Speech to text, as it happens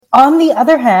on the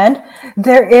other hand,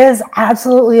 there is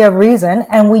absolutely a reason,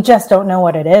 and we just don't know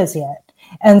what it is yet.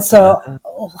 And so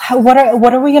what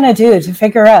are we going to do to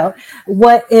figure out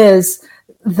what is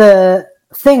the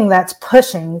thing that's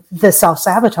pushing the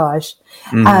self-sabotage?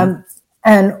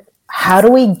 And how do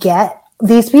we get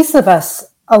these pieces of us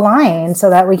aligned so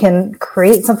that we can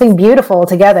create something beautiful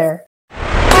together?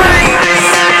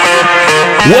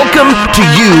 Welcome to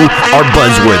You Are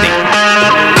Buzzworthy.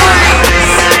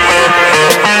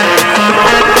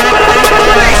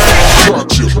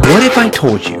 What if I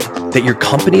told you that your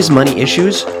company's money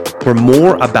issues were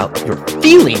more about your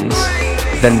feelings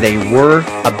than they were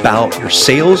about your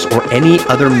sales or any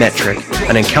other metric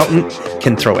an accountant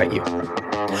can throw at you?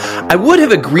 I would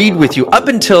have agreed with you up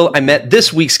until I met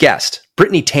this week's guest,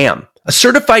 Brittany Tam, a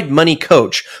certified money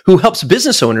coach who helps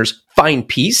business owners find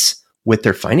peace with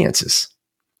their finances.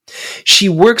 She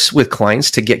works with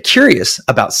clients to get curious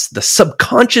about the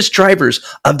subconscious drivers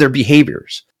of their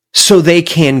behaviors so they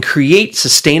can create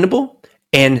sustainable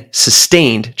and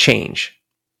sustained change.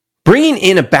 Bringing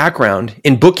in a background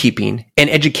in bookkeeping and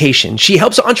education, she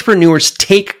helps entrepreneurs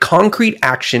take concrete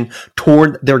action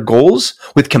toward their goals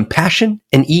with compassion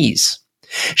and ease.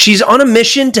 She's on a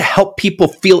mission to help people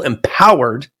feel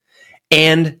empowered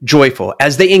and joyful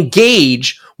as they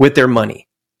engage with their money.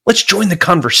 Let's join the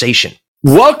conversation.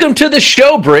 Welcome to the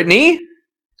show, Brittany.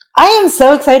 I am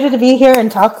so excited to be here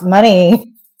and talk money.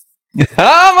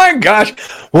 Oh my gosh.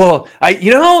 Well,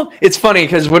 it's funny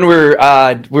because when we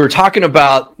were talking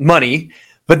about money,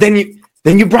 but then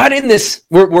you brought in this,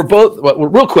 we're both,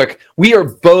 real quick, we are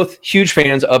both huge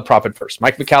fans of Profit First.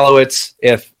 Mike Michalowicz,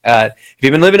 if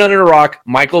you've been living under a rock,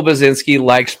 Michael Basinski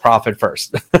likes Profit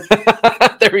First.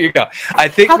 There you go. I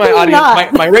think my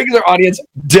audience, my regular audience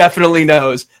definitely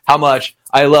knows how much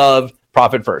I love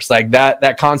Profit First. Like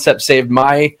that concept saved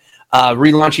my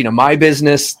relaunching of my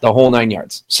business, the whole 9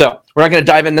 yards. So we're not going to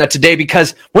dive into that today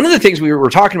because one of the things we were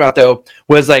talking about though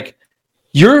was like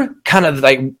you're kind of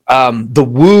like the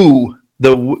woo.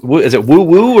 Is it woo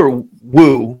woo or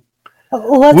woo?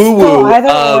 Let's woo woo either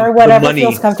or whatever the money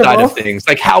feels comfortable. Side of things,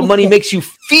 like how money makes you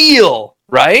feel,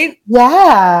 right?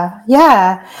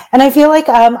 Yeah. And I feel like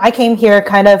I came here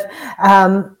kind of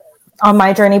on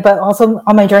my journey, but also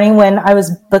on my journey when I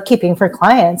was bookkeeping for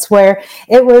clients, where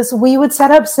we would set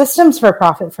up systems for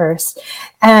Profit First.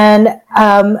 And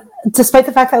despite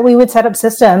the fact that we would set up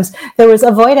systems, there was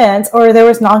avoidance or there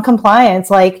was non-compliance.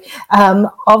 Like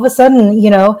all of a sudden,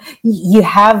 you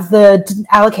have the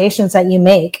allocations that you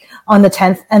make on the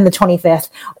 10th and the 25th,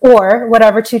 or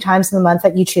whatever 2 times in the month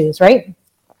that you choose, right?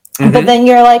 Mm-hmm. But then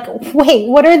you're like, wait,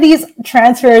 what are these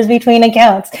transfers between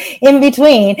accounts in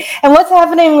between? And what's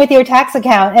happening with your tax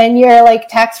account and your like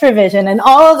tax provision and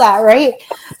all of that, right?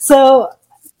 So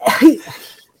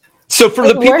for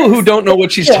the people who don't know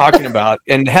what she's talking about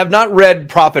and have not read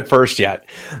Profit First yet,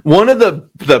 one of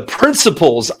the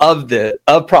principles of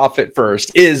Profit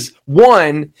First is,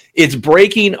 one, it's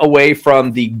breaking away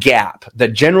from the GAAP, the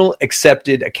general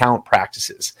accepted account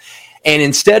practices. And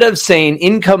instead of saying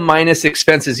income minus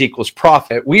expenses equals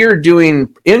profit, we are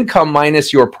doing income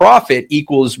minus your profit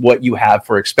equals what you have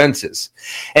for expenses.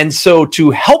 And so to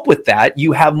help with that,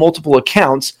 you have multiple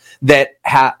accounts that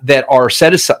are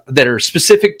set aside, that are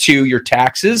specific to your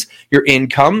taxes, your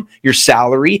income, your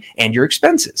salary, and your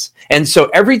expenses. And so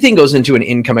everything goes into an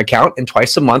income account, and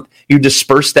twice a month you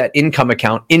disperse that income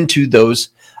account into those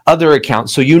other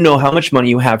accounts, so you know how much money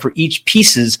you have for each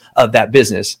pieces of that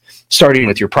business, starting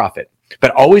with your profit, but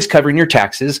always covering your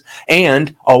taxes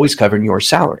and always covering your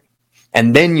salary.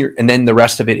 And then the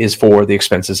rest of it is for the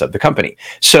expenses of the company.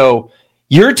 So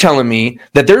you're telling me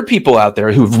that there are people out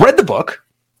there who've read the book,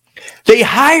 they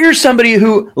hire somebody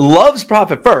who loves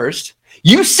Profit First,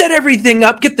 you set everything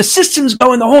up, get the systems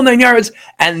going, the whole 9 yards,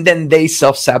 and then they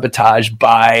self-sabotage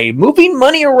by moving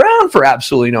money around for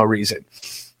absolutely no reason.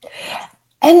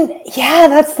 And yeah,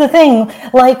 that's the thing.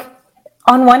 Like,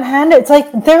 on one hand, it's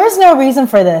like, there is no reason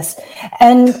for this.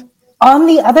 And on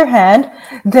the other hand,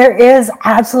 there is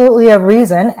absolutely a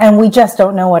reason, and we just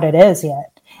don't know what it is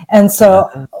yet. And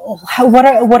so what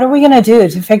are we going to do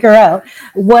to figure out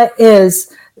what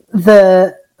is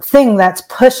the thing that's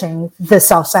pushing the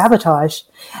self-sabotage?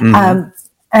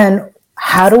 And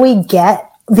how do we get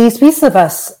these pieces of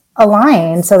us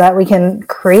aligned so that we can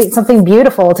create something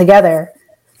beautiful together?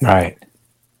 Right.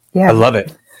 Yeah. I love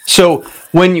it. So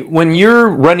when you're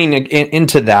running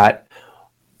into that,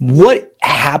 what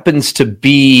happens to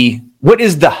be, what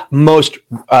is the most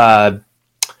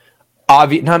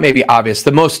obvious, not maybe obvious,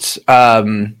 the most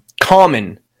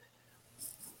common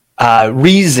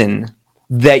reason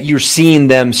that you're seeing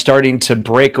them starting to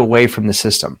break away from the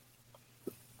system?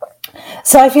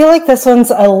 So I feel like this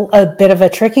one's a bit of a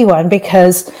tricky one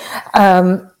because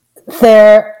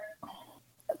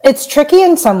it's tricky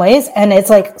in some ways and it's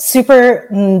like super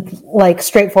like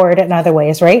straightforward in other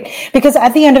ways, right? Because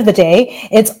at the end of the day,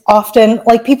 it's often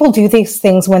like people do these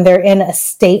things when they're in a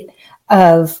state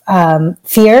of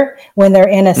fear, when they're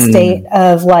in a state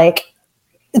of like,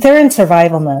 they're in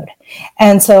survival mode.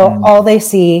 And so all they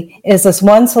see is this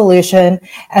one solution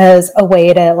as a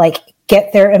way to like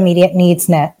get their immediate needs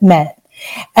met.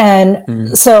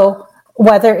 And so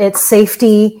whether it's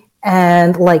safety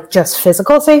and like just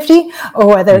physical safety, or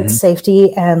whether it's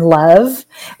safety and love,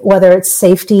 whether it's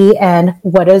safety and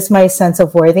what is my sense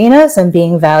of worthiness and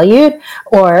being valued,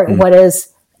 or what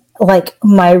is like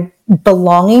my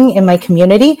belonging in my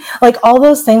community, like all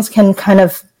those things can kind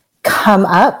of come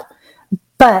up,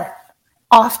 but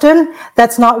often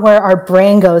that's not where our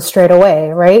brain goes straight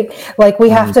away, right? Like we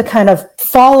have to kind of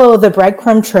follow the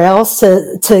breadcrumb trails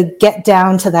to get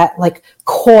down to that like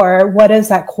core. What is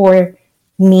that core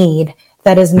need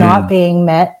that is not being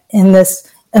met in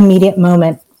this immediate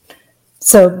moment?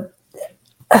 So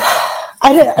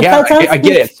I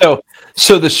get it.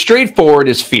 So the straightforward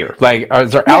is fear. Like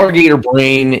our alligator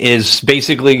brain is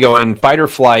basically going fight or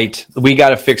flight. We got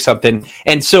to fix something.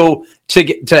 And so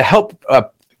to help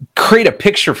create a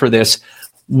picture for this,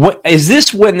 what is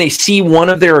this when they see one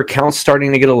of their accounts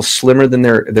starting to get a little slimmer than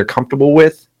they're comfortable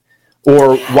with?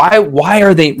 Or why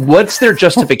are they, what's their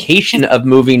justification of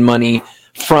moving money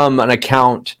from an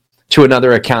account to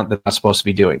another account that they're supposed to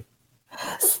be doing?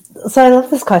 So I love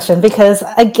this question because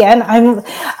again, and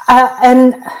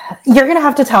you're going to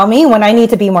have to tell me when I need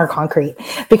to be more concrete,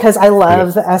 because I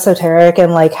love the esoteric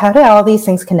and like, how do all these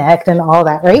things connect and all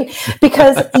that, right?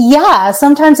 Because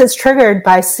sometimes it's triggered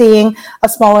by seeing a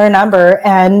smaller number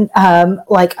and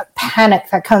like a panic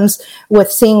that comes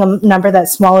with seeing a number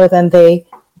that's smaller than they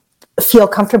feel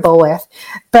comfortable with.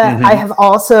 But I have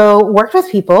also worked with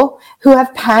people who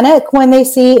have panic when they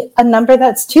see a number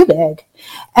that's too big.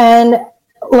 And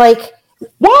like,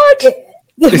 what?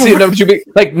 They see a number too big?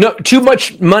 Like no, too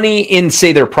much money in,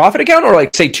 say, their profit account, or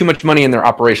like say too much money in their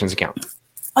operations account?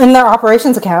 In their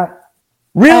operations account.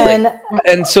 Really?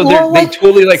 And so they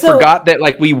totally forgot that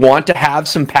like we want to have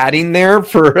some padding there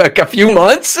for like a few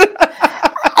months.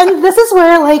 And this is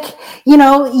where, like, you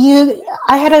know,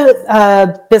 I had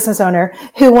a business owner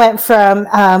who went from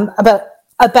about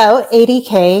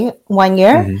 $80K one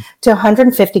year to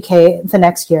 $150K the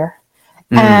next year.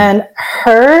 And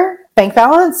her bank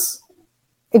balance,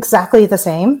 exactly the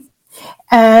same.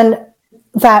 And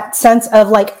that sense of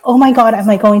like, oh my God, am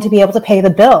I going to be able to pay the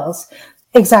bills?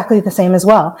 Exactly the same as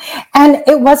well. And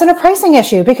it wasn't a pricing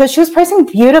issue because she was pricing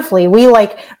beautifully. We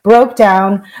like broke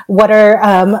down what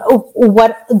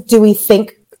do we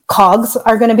think COGS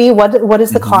are going to be? What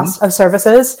is the cost of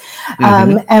services?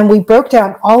 And we broke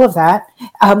down all of that.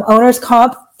 Owner's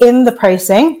comp in the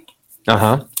pricing.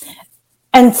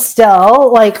 And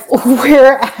still, like,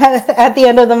 we're at the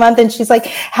end of the month and she's like,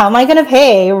 how am I going to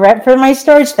pay rent for my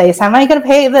storage space? How am I going to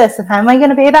pay this? And how am I going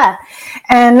to pay that?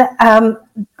 And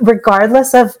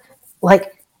regardless of,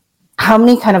 like, how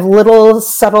many kind of little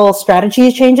subtle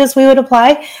strategy changes we would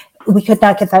apply, we could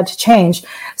not get that to change.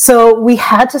 So we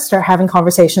had to start having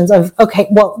conversations of, okay,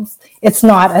 well, it's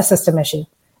not a system issue.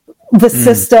 The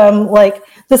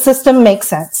system makes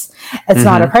sense. It's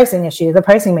not a pricing issue. The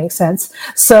pricing makes sense.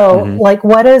 So like,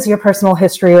 what is your personal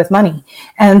history with money?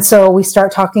 And so we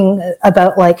start talking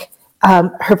about like,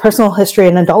 her personal history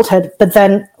in adulthood, but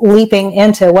then leaping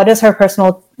into what is her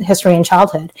personal history in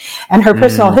childhood. And her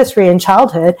personal history in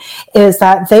childhood is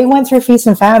that they went through feast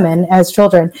and famine as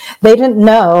children. They didn't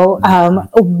know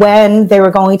when they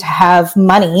were going to have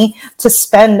money to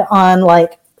spend on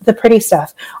like the pretty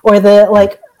stuff or the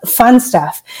like fun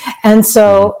stuff. And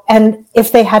so, and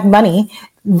if they had money,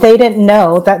 they didn't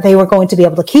know that they were going to be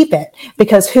able to keep it,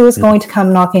 because who is going to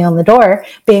come knocking on the door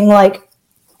being like,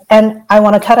 and I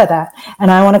want a cut of that, and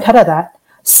I want a cut of that.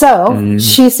 So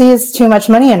she sees too much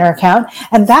money in her account,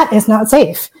 and that is not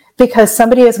safe because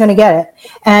somebody is going to get it.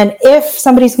 And if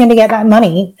somebody's going to get that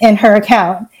money in her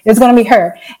account, it's going to be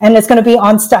her, and it's going to be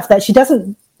on stuff that she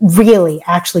doesn't really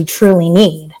actually truly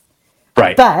need.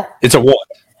 Right. But it's a want.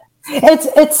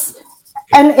 It's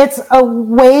a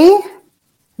way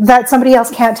that somebody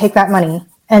else can't take that money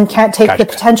and can't take the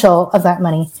potential of that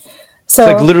money. So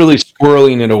it's like literally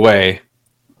squirreling it away.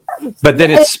 But then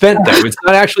it's spent though. It's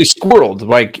not actually squirreled.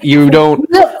 Like you don't.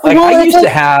 Like I used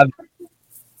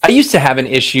to have an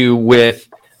issue with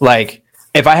like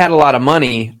if I had a lot of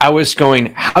money, I was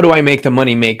going, how do I make the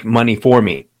money make money for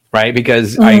me? right?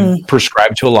 Because I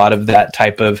prescribe to a lot of that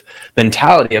type of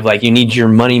mentality of like, you need your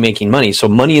money making money. So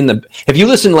if you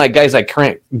listen to like guys like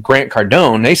Grant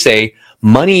Cardone, they say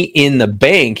money in the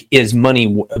bank is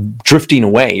money drifting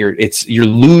away. You're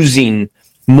losing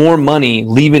more money,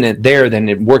 leaving it there than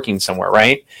it working somewhere.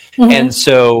 Right. And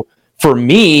so for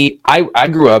me, I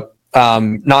grew up,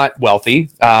 not wealthy.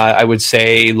 I would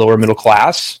say lower middle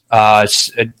class.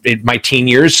 My teen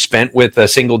years spent with a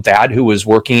single dad who was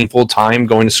working full time,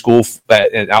 going to school,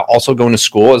 and also going to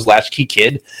school as latchkey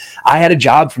kid. I had a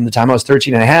job from the time I was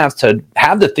 13 and a half to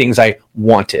have the things I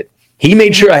wanted. He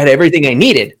made sure I had everything I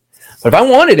needed. But if I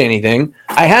wanted anything,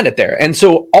 I had it there. And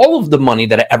so all of the money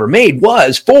that I ever made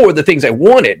was for the things I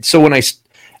wanted. So when I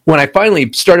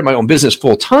finally started my own business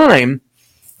full time,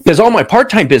 because all my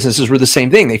part-time businesses were the same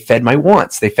thing. They fed my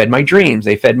wants. They fed my dreams.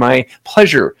 They fed my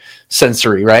pleasure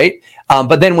sensory, right?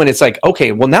 But then when it's like,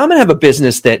 okay, well, now I'm going to have a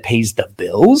business that pays the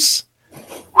bills.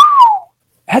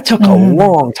 That took a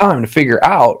long time to figure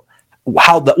out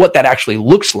what that actually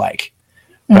looks like,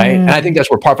 right? And I think that's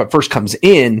where Profit First comes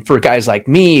in for guys like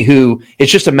me, who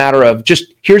it's just a matter of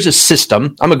here's a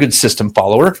system. I'm a good system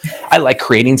follower. I like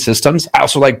creating systems. I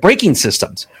also like breaking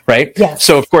systems, right? Yes.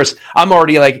 So, of course, I'm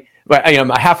already like, I am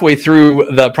halfway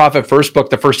through the Profit First book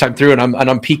the first time through, and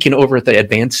I'm peeking over at the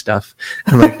advanced stuff.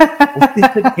 I'm like, what's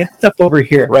the advanced stuff over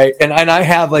here, right? And I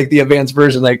have like the advanced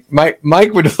version. Like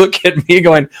Mike would look at me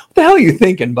going, "What the hell are you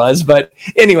thinking, Buzz?" But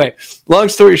anyway, long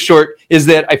story short is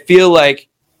that I feel like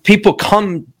people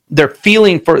they're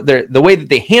feeling for the way that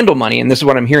they handle money, and this is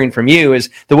what I'm hearing from you, is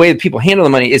the way that people handle the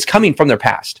money is coming from their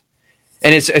past,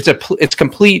 and it's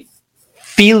complete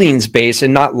feelings based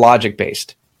and not logic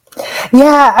based.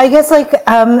 Yeah, I guess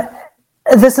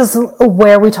this is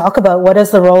where we talk about what is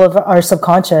the role of our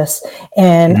subconscious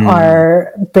in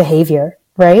our behavior,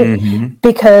 right?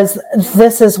 Because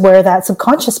this is where that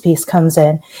subconscious piece comes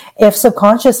in. If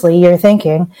subconsciously you're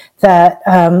thinking that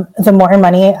the more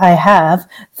money I have,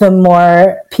 the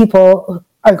more people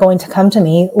are going to come to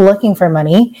me looking for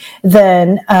money,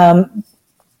 then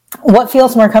what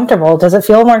feels more comfortable? Does it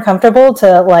feel more comfortable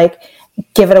to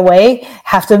give it away,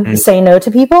 have to say no to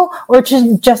people, or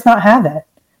just not have it?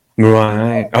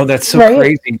 Right. Oh, that's so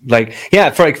crazy.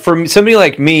 For somebody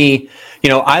like me,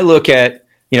 I look at,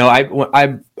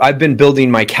 I've been building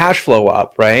my cash flow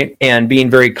up, right? And being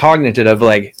very cognitive of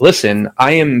listen,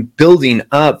 I am building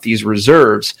up these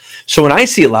reserves. So when I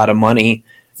see a lot of money,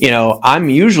 I'm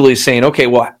usually saying, okay,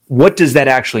 well, what does that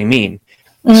actually mean?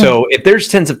 So if there's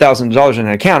tens of thousands of dollars in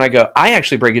an account, I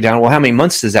actually break it down. Well, how many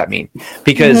months does that mean?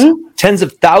 Because tens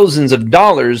of thousands of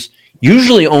dollars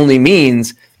usually only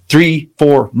means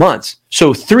 3-4 months.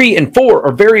 So 3 and 4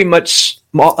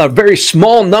 are very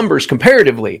small numbers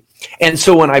comparatively. And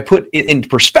so when I put it into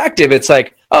perspective, it's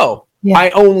like, I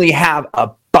only have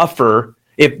a buffer.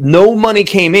 If no money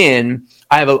came in,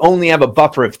 I only have a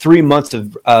buffer of 3 months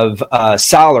of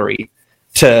salary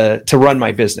to run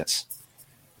my business.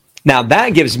 Now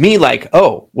that gives me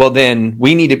then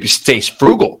we need to stay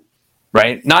frugal,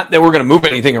 right? Not that we're going to move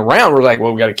anything around. We're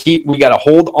we got to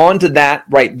hold on to that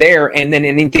right there. And then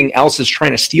anything else is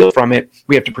trying to steal from it,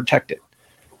 we have to protect it.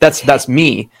 That's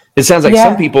me. It sounds like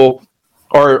some people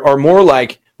are more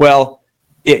like,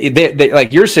 they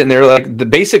like you're sitting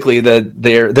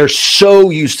there, they're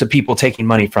so used to people taking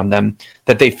money from them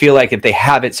that they feel like if they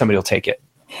have it, somebody will take it.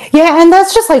 Yeah, and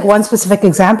that's just one specific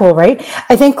example, right?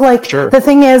 I think the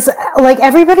thing is,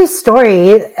 everybody's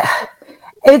story,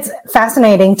 it's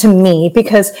fascinating to me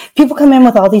because people come in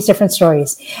with all these different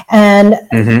stories, and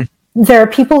there are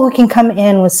people who can come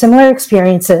in with similar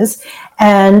experiences,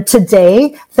 and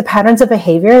today the patterns of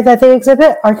behavior that they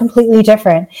exhibit are completely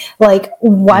different.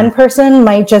 One person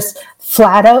might just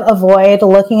flat out avoid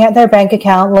looking at their bank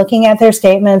account, looking at their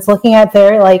statements, looking at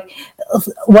their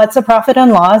what's a profit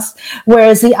and loss,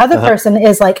 whereas the other person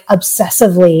is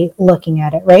obsessively looking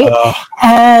at it, right?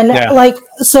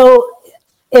 So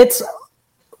it's,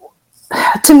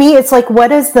 to me, it's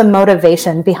what is the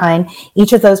motivation behind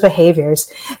each of those behaviors?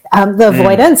 The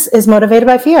avoidance is motivated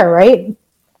by fear, right?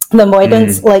 The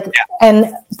avoidance,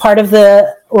 and part of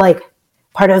the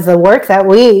work that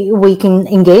we can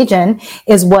engage in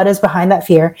is what is behind that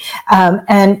fear.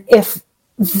 And if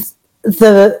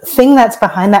the thing that's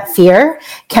behind that fear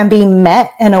can be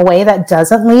met in a way that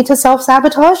doesn't lead to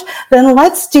self-sabotage, then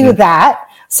let's do that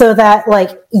so that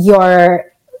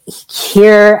your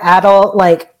here adult,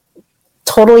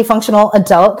 totally functional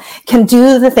adult can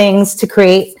do the things to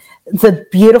create the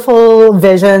beautiful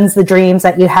visions, the dreams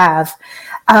that you have.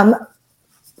 And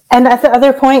at the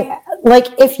other point,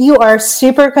 if you are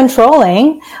super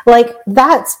controlling,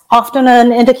 that's often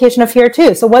an indication of fear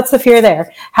too. So what's the fear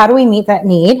there? How do we meet that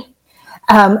need?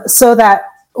 so that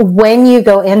when you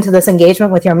go into this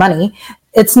engagement with your money,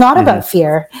 it's not about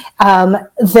fear.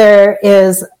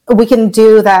 We can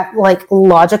do that like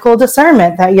logical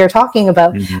discernment that you're talking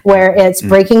about, where it's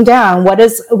breaking down what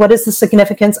is the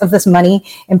significance of this money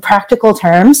in practical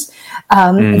terms.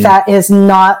 That is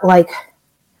not like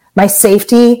my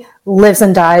safety lives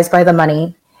and dies by the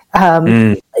money.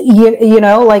 You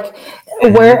know, like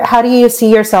how do you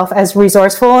see yourself as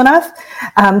resourceful enough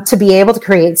to be able to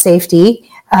create safety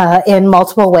in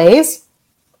multiple ways,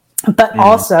 but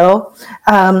also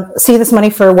see this money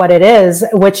for what it is,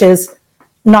 which is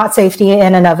not safety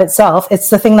in and of itself. It's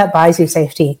the thing that buys you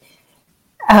safety.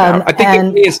 I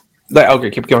think it is.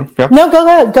 Okay, keep going. Yeah. No, go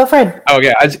ahead. Go for it.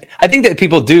 Okay, I think that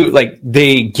people do, like,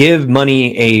 they give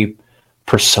money a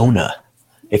persona,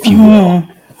 if you will,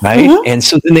 right? And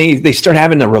so then they start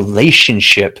having a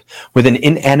relationship with an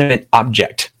inanimate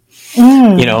object,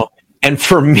 you know. And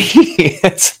for me,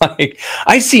 it's like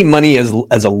I see money as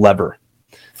a lever.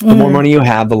 The more money you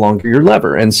have, the longer your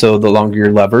lever, and so the longer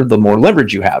your lever, the more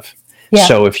leverage you have. Yeah.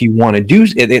 So if you want to do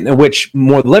it, which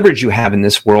more leverage you have in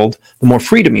this world, the more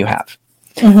freedom you have.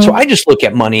 So I just look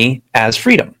at money as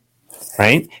freedom,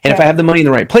 right? And if I have the money in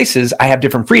the right places, I have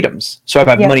different freedoms. So if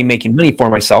I have money making money for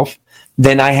myself,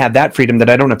 then I have that freedom that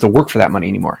I don't have to work for that money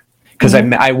anymore. Because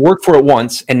I worked for it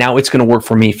once, and now it's going to work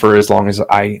for me for as long as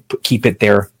I keep it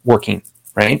there working,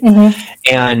 right?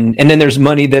 And then there's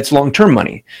money that's long-term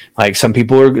money. Like some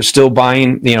people are still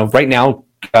buying, you know, right now,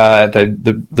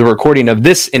 the recording of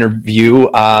this interview,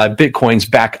 Bitcoin's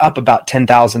back up about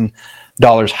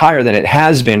 $10,000 higher than it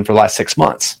has been for the last 6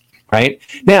 months. Right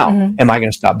now, am I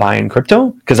going to stop buying crypto?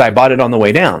 Because I bought it on the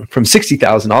way down from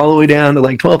 60,000 all the way down to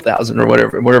like 12,000 or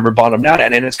whatever bottomed out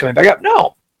at, and it's coming back up.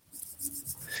 No,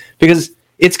 because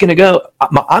it's going to go.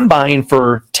 I'm buying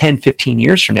for 10, 15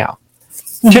 years from now.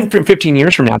 10, 15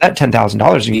 years from now, that $10,000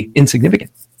 will be insignificant,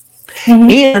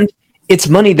 and it's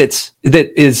money it's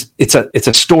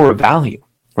a store of value,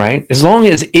 right? As long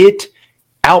as it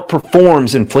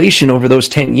outperforms inflation over those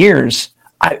 10 years.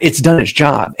 It's done its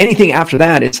job. Anything after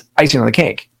that is icing on the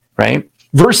cake, right?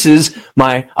 Versus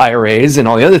my IRAs and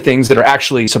all the other things that are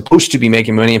actually supposed to be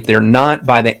making money. If they're not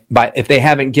if they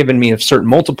haven't given me a certain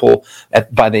multiple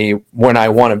when I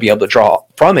want to be able to draw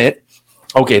from it,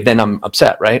 okay, then I'm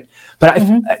upset, right? But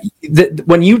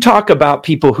when you talk about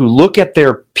people who look at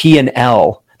their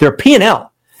P&L,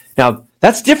 now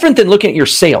that's different than looking at your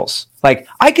sales. Like,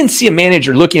 I can see a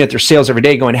manager looking at their sales every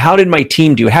day going, how did my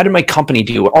team do? How did my company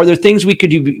do? Are there things we could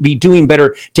be doing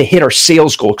better to hit our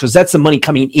sales goal? Because that's the money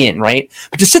coming in, right?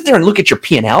 But to sit there and look at your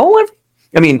P&L,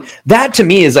 I mean, that to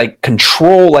me is like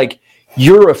control. Like,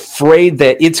 you're afraid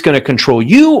that it's going to control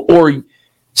you, or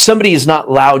somebody has not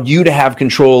allowed you to have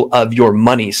control of your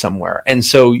money somewhere. And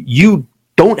so you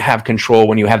don't have control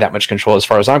when you have that much control, as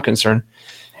far as I'm concerned.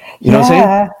 You know what I'm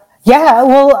saying? Yeah,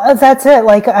 well, that's it.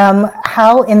 Like,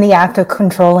 how in the act of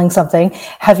controlling something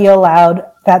have you allowed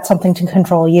that something to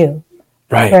control you?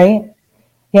 Right. Right?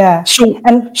 Yeah. So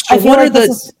I feel what like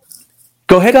are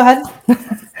Go ahead.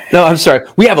 No, I'm sorry.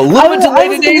 We have a little bit delay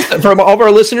today from all of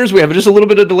our listeners. We have just a little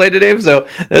bit of delay today, so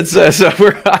that's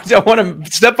I don't want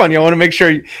to step on you. I want to make sure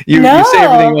you say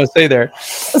everything you want to say there.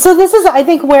 So this is, I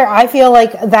think, where I feel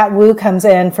like that woo comes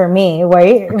in for me,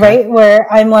 right? Okay. Right,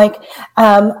 where I'm like,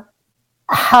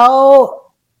 how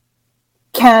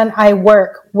can I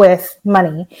work with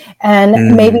money?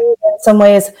 And maybe in some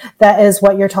ways that is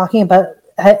what you're talking about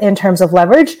in terms of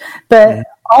leverage, but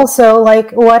also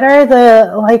like, what are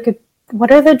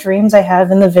the dreams I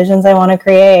have and the visions I want to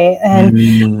create?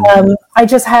 And I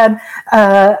just had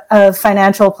a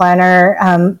financial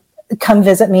planner come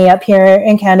visit me up here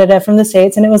in Canada from the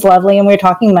States, and it was lovely. And we were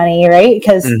talking money, right?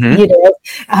 Because you do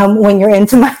when you're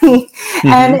into money.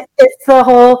 And it's the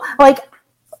whole, like,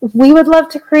 we would love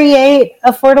to create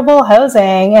affordable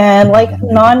housing and like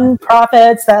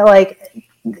nonprofits that like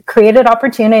created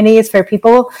opportunities for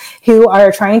people who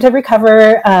are trying to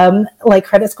recover like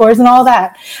credit scores and all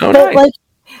that. Oh, but nice.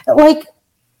 like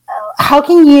how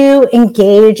can you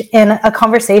engage in a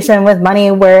conversation with money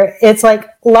where it's like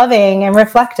loving and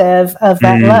reflective of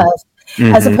that love,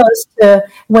 as opposed to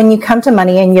when you come to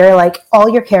money and you're like, all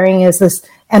you're carrying is this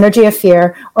energy of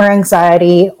fear or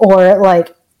anxiety or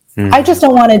like, I just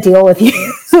don't want to deal with you.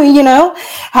 You know,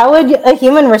 how would a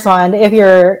human respond if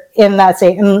you're in that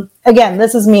state? And again,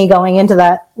 this is me going into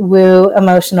that woo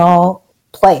emotional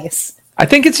place. I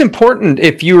think it's important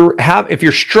if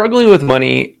you're struggling with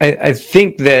money. I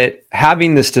think that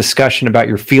having this discussion about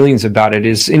your feelings about it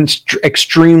is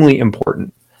extremely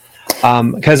important,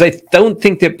 because I don't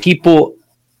think that people,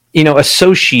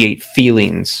 associate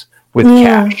feelings with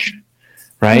cash.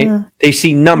 right? Mm-hmm. They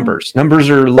see numbers. Numbers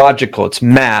are logical. It's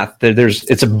math.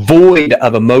 It's a void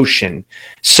of emotion.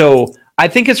 So I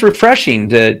think it's refreshing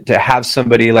to have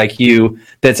somebody like you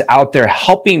that's out there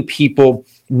helping people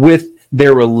with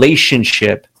their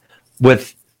relationship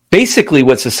with basically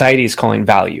what society is calling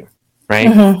value, right?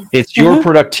 Mm-hmm. It's your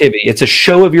productivity. It's a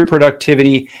show of your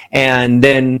productivity, and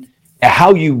then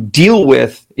how you deal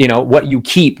with, what you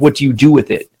keep, what do you do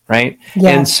with it, right? Yeah.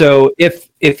 And so if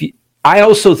I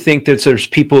also think that there's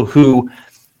people who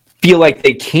feel like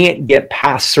they can't get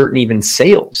past certain even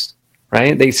sales,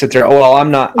 right? They sit there,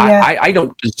 I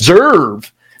don't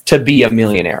deserve to be a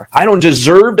millionaire. I don't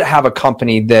deserve to have a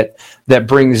company that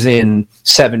brings in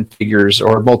 7 figures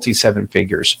or multi-7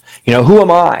 figures. Who am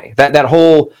I? That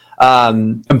whole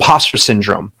imposter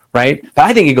syndrome, right? But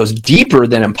I think it goes deeper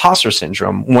than imposter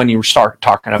syndrome when you start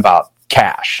talking about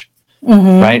cash,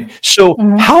 right? So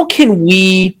how can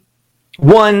we,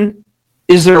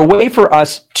 is there a way for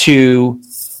us to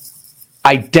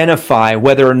identify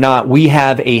whether or not we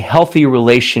have a healthy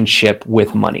relationship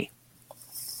with money?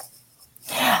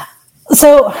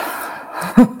 So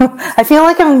I feel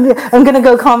like I'm going to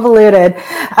go convoluted.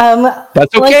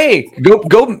 That's okay.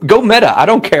 Go meta. I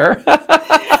don't care.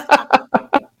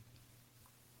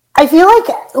 I feel like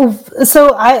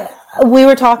we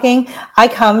were talking. I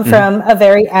come from a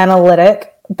very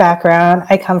analytic background.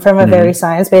 I come from a very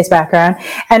science-based background,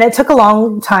 and it took a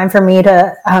long time for me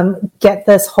to get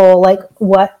this whole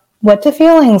what do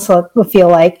feelings feel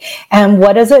like, and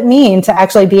what does it mean to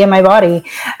actually be in my body.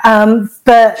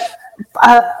 But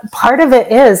part of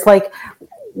it is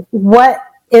what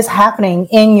is happening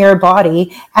in your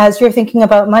body as you're thinking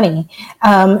about money.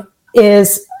 Are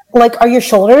your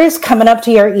shoulders coming up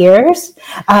to your ears?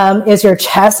 Is your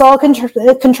chest all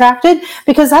contracted?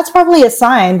 Because that's probably a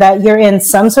sign that you're in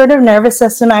some sort of nervous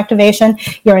system activation.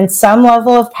 You're in some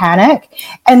level of panic.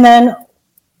 And then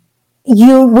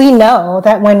we know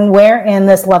that when we're in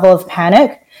this level of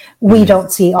panic, we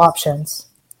don't see options.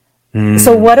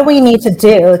 So what do we need to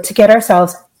do to get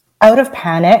ourselves out of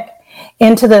panic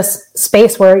into this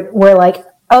space where we're like,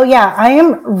 oh yeah, I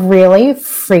am really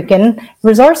freaking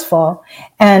resourceful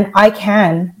and I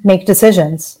can make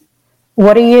decisions.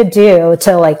 What do you do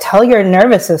to tell your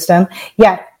nervous system,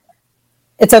 yeah,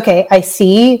 it's okay. I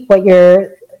see what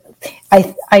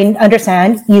I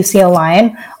understand you see a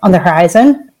line on the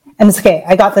horizon and it's okay.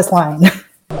 I got this line.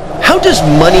 How does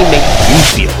money make you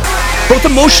feel? Both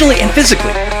emotionally and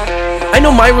physically. I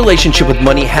know my relationship with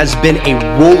money has been a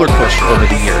roller coaster over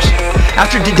the years.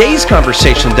 After today's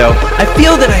conversation, though, I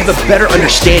feel that I have a better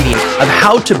understanding of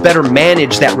how to better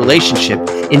manage that relationship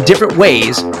in different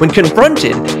ways when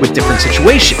confronted with different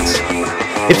situations.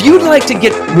 If you'd like to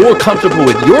get more comfortable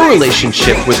with your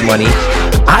relationship with money,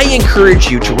 I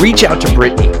encourage you to reach out to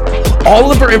Brittany.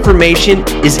 All of her information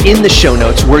is in the show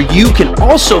notes, where you can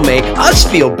also make us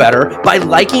feel better by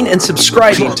liking and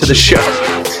subscribing to the show.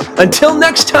 Until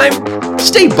next time,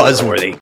 stay buzzworthy.